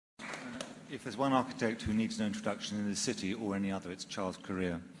If there's one architect who needs no introduction in this city or any other, it's Charles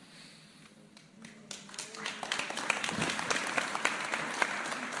Correa.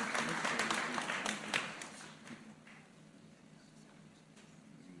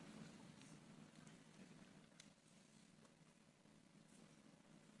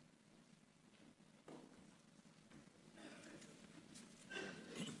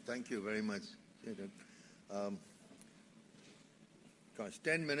 Thank you very much. Gosh,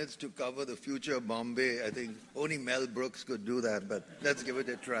 10 minutes to cover the future of Bombay. I think only Mel Brooks could do that, but let's give it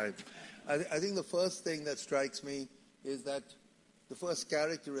a try. I think the first thing that strikes me is that the first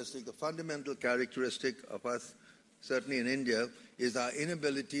characteristic, the fundamental characteristic of us, certainly in India, is our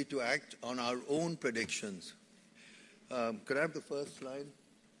inability to act on our own predictions. Could I have the first slide?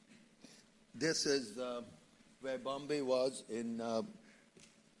 This is where Bombay was in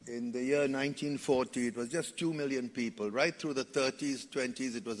the year 1940. It was just 2 million people. Right through the 30s,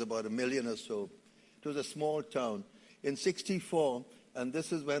 20s, it was about 1 million or so. It was a small town. In 64, and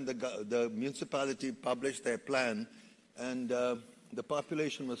this is when the municipality published their plan, and the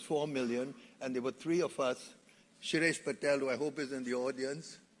population was 4 million, and there were 3 of us. Shiresh Patel, who I hope is in the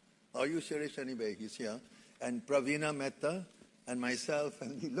audience. Are you Shiresh anyway? He's here. And Praveena Mehta and myself,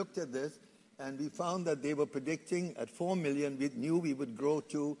 and we looked at this, and we found that they were predicting at 4 million, we knew we would grow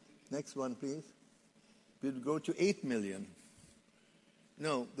to, next one please, we would grow to 8 million.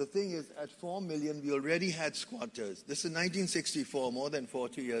 No, the thing is, at 4 million, we already had squatters. This is 1964, more than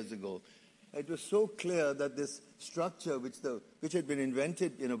 40 years ago. It was so clear that this structure, which had been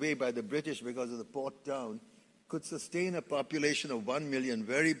invented in a way by the British because of the port town, could sustain a population of 1 million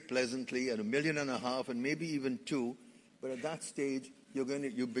very pleasantly, and 1.5 million, and maybe even 2. But at that stage, you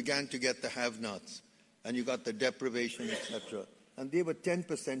began to get the have-nots, and you got the deprivation, etc. And they were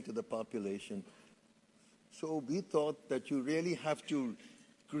 10% of the population. So we thought that you really have to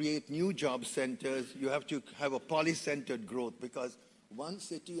create new job centers. You have to have a poly-centered growth, because one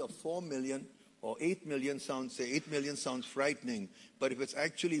city of 4 million or 8 million sounds, say 8 million sounds frightening. But if it's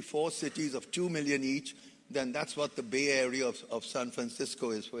actually 4 cities of 2 million each, then that's what the Bay Area of San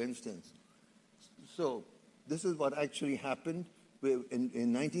Francisco is, for instance. So this is what actually happened. In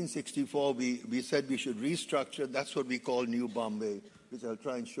 1964, we said we should restructure. That's what we call New Bombay, which I'll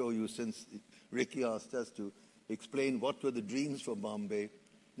try and show you, since Ricky asked us to explain what were the dreams for Bombay.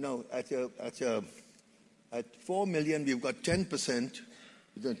 Now, at 4 million, we've got 10%.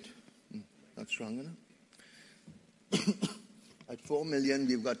 Is that not strong enough? At 4 million,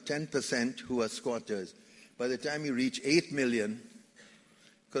 we've got 10% who are squatters. By the time you reach 8 million,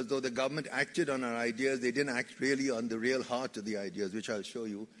 because though the government acted on our ideas, they didn't act really on the real heart of the ideas, which I'll show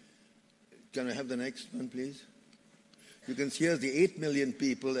you. Can I have the next one, please? You can see here's the 8 million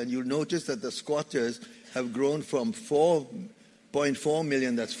people, and you'll notice that the squatters have grown from 4.4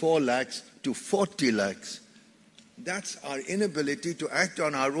 million, that's 4 lakhs, to 40 lakhs. That's our inability to act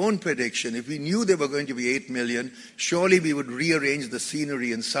on our own prediction. If we knew there were going to be 8 million, surely we would rearrange the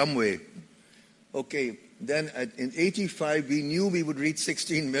scenery in some way. Okay. Then in 85, we knew we would reach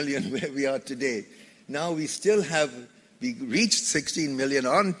 16 million where we are today. Now we reached 16 million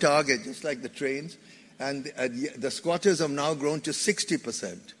on target, just like the trains, and the squatters have now grown to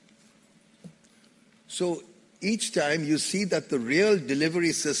 60%. So each time you see that the real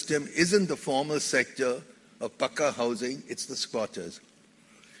delivery system isn't the formal sector of Pakka housing, it's the squatters.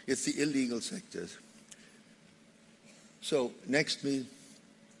 It's the illegal sectors. So next, please.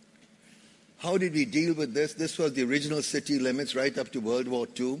 How did we deal with this? This was the original city limits right up to World War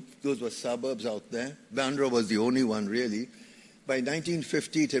II. Those were suburbs out there. Bandra was the only one, really. By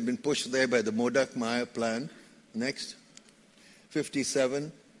 1950, it had been pushed there by the Modak-Meyer plan. Next.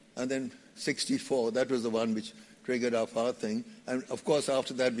 57. And then 64. That was the one which triggered off our thing. And, of course,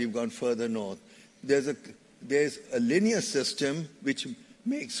 after that, we've gone further north. There's a linear system which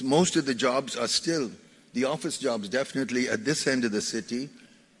makes most of the jobs are still, the office jobs definitely, at this end of the city.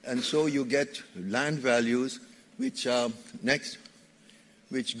 And so you get land values which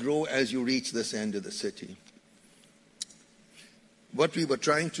grow as you reach this end of the city. What we were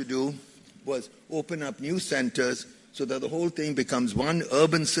trying to do was open up new centers so that the whole thing becomes one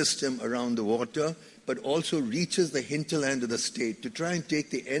urban system around the water, but also reaches the hinterland of the state, to try and take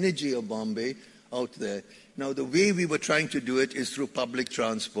the energy of Bombay out there. Now, the way we were trying to do it is through public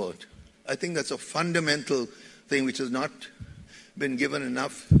transport. I think that's a fundamental thing which has not been given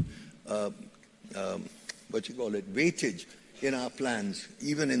enough, weightage in our plans,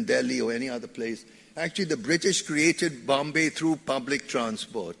 even in Delhi or any other place. Actually, the British created Bombay through public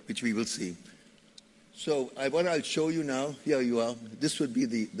transport, which we will see. So what I'll show you now, here you are. This would be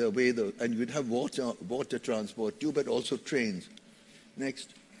the way, and you'd have water transport too, but also trains. Next.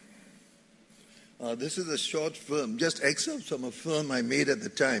 This is a short film, just excerpts from a film I made at the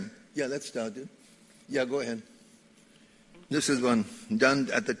time. Yeah, let's start it. Yeah, go ahead. This is one done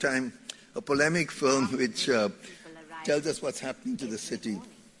at the time, a polemic film which tells us what's happening to the city.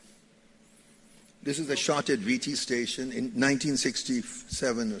 This is a shot at VT station in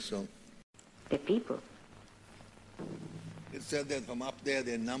 1967 or so. They're people. It said that from up there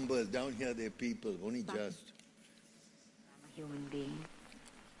they're numbers, down here they're people, only just. I'm a human being.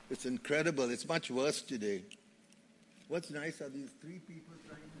 It's incredible. It's much worse today. What's nice are these three people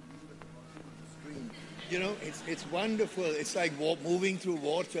trying to move at the bottom of the screen. You know, it's wonderful. It's like moving through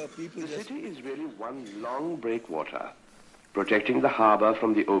water. People The just... city is really one long breakwater, protecting the harbor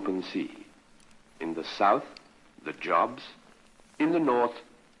from the open sea. In the south, the jobs. In the north,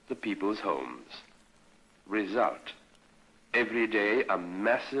 the people's homes. Result: every day a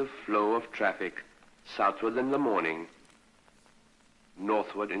massive flow of traffic southward in the morning,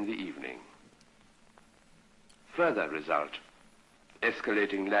 northward in the evening. Further result: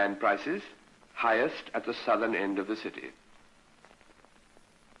 escalating land prices, highest at the southern end of the city.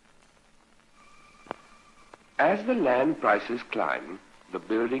 As the land prices climb, the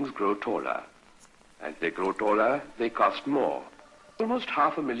buildings grow taller. As they grow taller, they cost more. Almost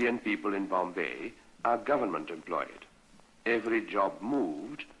 500,000 people in Bombay are government employed. Every job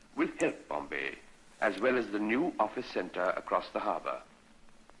moved will help Bombay, as well as the new office center across the harbor.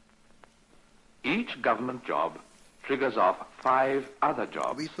 Each government job triggers off 5 other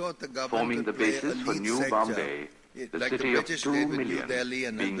jobs, We thought the government forming the could play basis a for lead New sector, Bombay, the like city the of British 2 did with New million, Delhi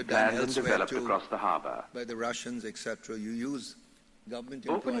and being done planned and elsewhere developed too, across the harbor. by the Russians, etc. You use government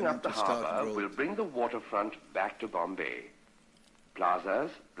Opening up employment the to start harbor growth. will bring the waterfront back to Bombay.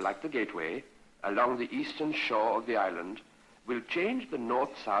 Plazas, like the Gateway, along the eastern shore of the island, will change the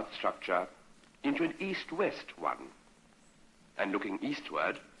north-south structure into an east-west one. And looking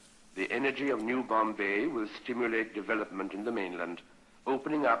eastward, the energy of New Bombay will stimulate development in the mainland,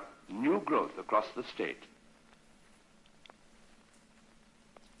 opening up new growth across the state.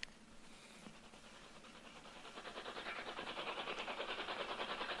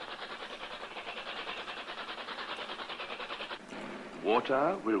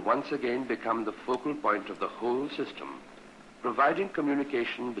 Water will once again become the focal point of the whole system, providing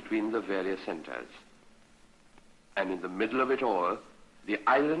communication between the various centers. And in the middle of it all, the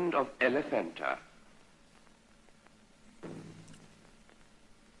island of Elephanta.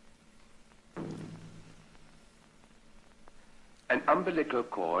 An umbilical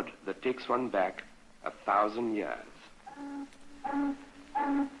cord that takes one back 1,000 years.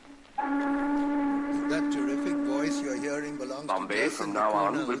 That terrific voice you're hearing belongs Bombay to Jason from now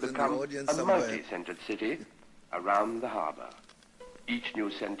on Lacuna, will who's in the become audience a somewhere. multi-centered city around the harbor. Each new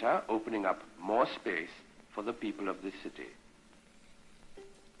center opening up more space for the people of this city.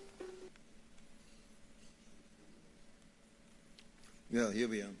 Yeah, here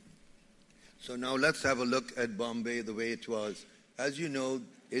we are. So now let's have a look at Bombay the way it was. As you know,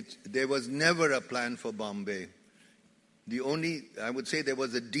 there was never a plan for Bombay. I would say there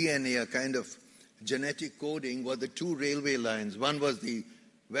was a DNA, a kind of genetic coding, were the 2 railway lines. One was the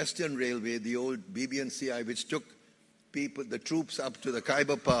Western Railway, the old BB&CI, which took the troops up to the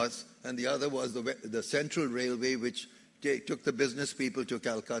Khyber Pass, and the other was the Central Railway, which took the business people to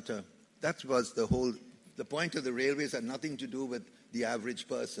Calcutta. That was the point of the railways had nothing to do with the average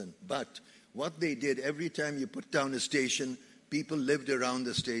person. But what they did, every time you put down a station, people lived around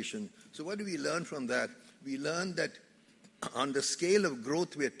the station. So what do we learn from that? We learned that on the scale of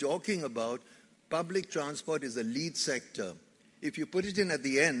growth we're talking about, public transport is a lead sector. If you put it in at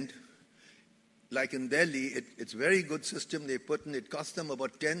the end, like in Delhi, it's a very good system they put in. It cost them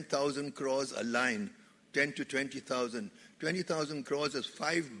about 10,000 crores a line, 10 to 20,000. 20,000 crores is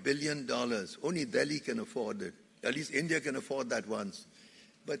 $5 billion. Only Delhi can afford it. At least India can afford that once.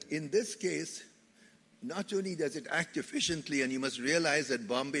 But in this case, not only does it act efficiently, and you must realize that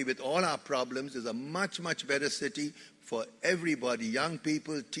Bombay, with all our problems, is a much, much better city for everybody, young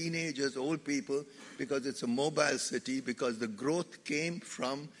people, teenagers, old people, because it's a mobile city, because the growth came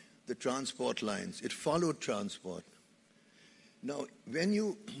from the transport lines. It followed transport. Now, when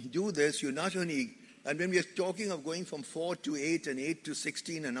you do this, you not only, and when we are talking of going from 4 to 8 and 8 to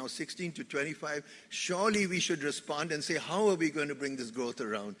 16 and now 16 to 25, surely we should respond and say, how are we going to bring this growth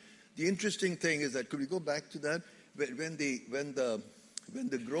around? The interesting thing is that, could we go back to that? When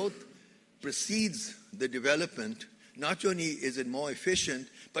the growth precedes the development, not only is it more efficient,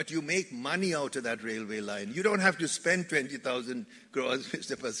 but you make money out of that railway line. You don't have to spend 20,000 crores,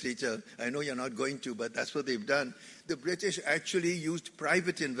 Mr. Pasricha. I know you're not going to, but that's what they've done. The British actually used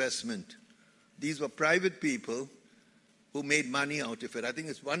private investment. These were private people who made money out of it. I think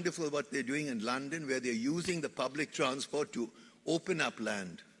it's wonderful what they're doing in London, where they're using the public transport to open up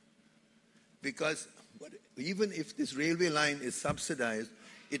land. Because even if this railway line is subsidized,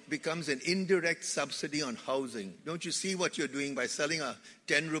 it becomes an indirect subsidy on housing. Don't you see what you're doing by selling a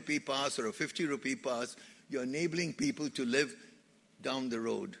 10 rupee pass or a 50 rupee pass? You're enabling people to live down the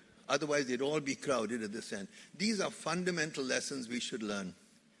road. Otherwise, they'd all be crowded at this end. These are fundamental lessons we should learn.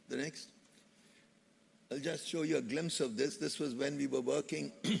 The next. I'll just show you a glimpse of this. This was when we were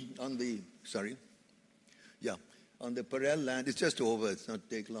working on the, on the Parel land. It's just over. It's not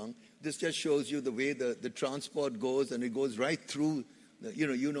take long. This just shows you the way the transport goes, and it goes right through,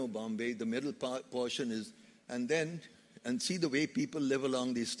 you know Bombay. The middle portion is, and see the way people live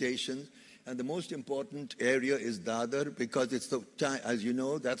along these stations. And the most important area is Dadar, because it's the time, as you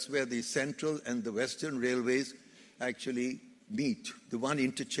know, that's where the central and the western railways actually meet, the one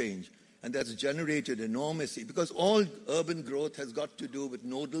interchange. And that's generated enormously, because all urban growth has got to do with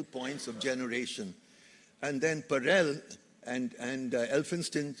nodal points of generation. And then Parel and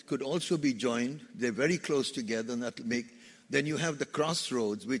Elphinstone could also be joined. They're very close together, and that'll make. Then you have the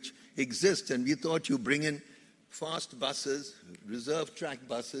crossroads, which exist, and we thought you bring in fast buses, reserve track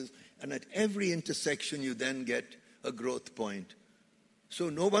buses, and at every intersection you then get a growth point. So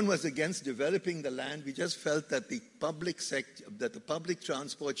no one was against developing the land. We just felt that the public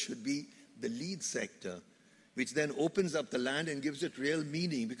transport should be the lead sector, which then opens up the land and gives it real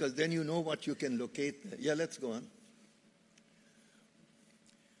meaning, because then you know what you can locate there. Yeah, let's go on.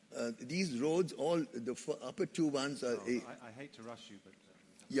 These roads, all the upper two ones are... I hate to rush you, but...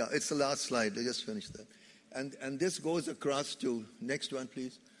 Yeah, it's the last slide. I just finished that. And this goes across to... Next one,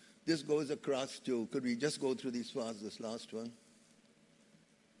 please. This goes across to... Could we just go through these fast, this last one?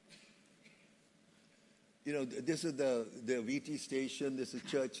 This is the VT station. This is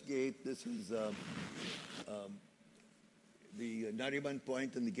Church Gate. This is the Nariman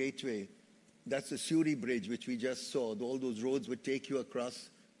Point and the Gateway. That's the Suri Bridge, which we just saw. All those roads would take you across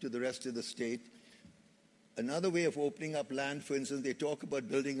to the rest of the state. Another way of opening up land, for instance, they talk about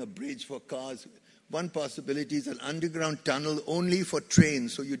building a bridge for cars. One possibility is an underground tunnel only for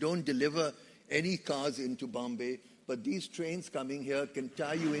trains, so you don't deliver any cars into Bombay. But these trains coming here can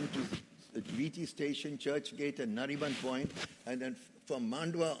tie you into the VT station, Church Gate, and Nariman Point. And then from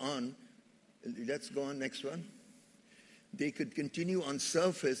Mandwa on, let's go on, next one. They could continue on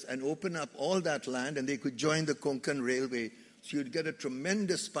surface and open up all that land, and they could join the Konkan Railway. So you'd get a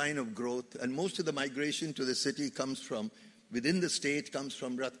tremendous spine of growth, and most of the migration to the city comes from, within the state, comes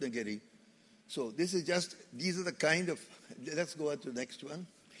from Ratnagiri. So this is just, these are the kind of, let's go on to the next one.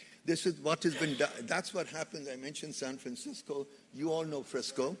 This is what has been done. That's what happens. I mentioned San Francisco. You all know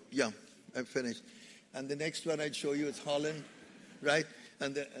Frisco. Yeah, I'm finished. And the next one I'd show you is Holland, right?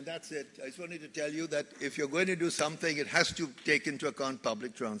 And that's it. I just wanted to tell you that if you're going to do something, it has to take into account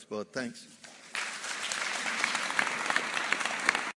public transport. Thanks.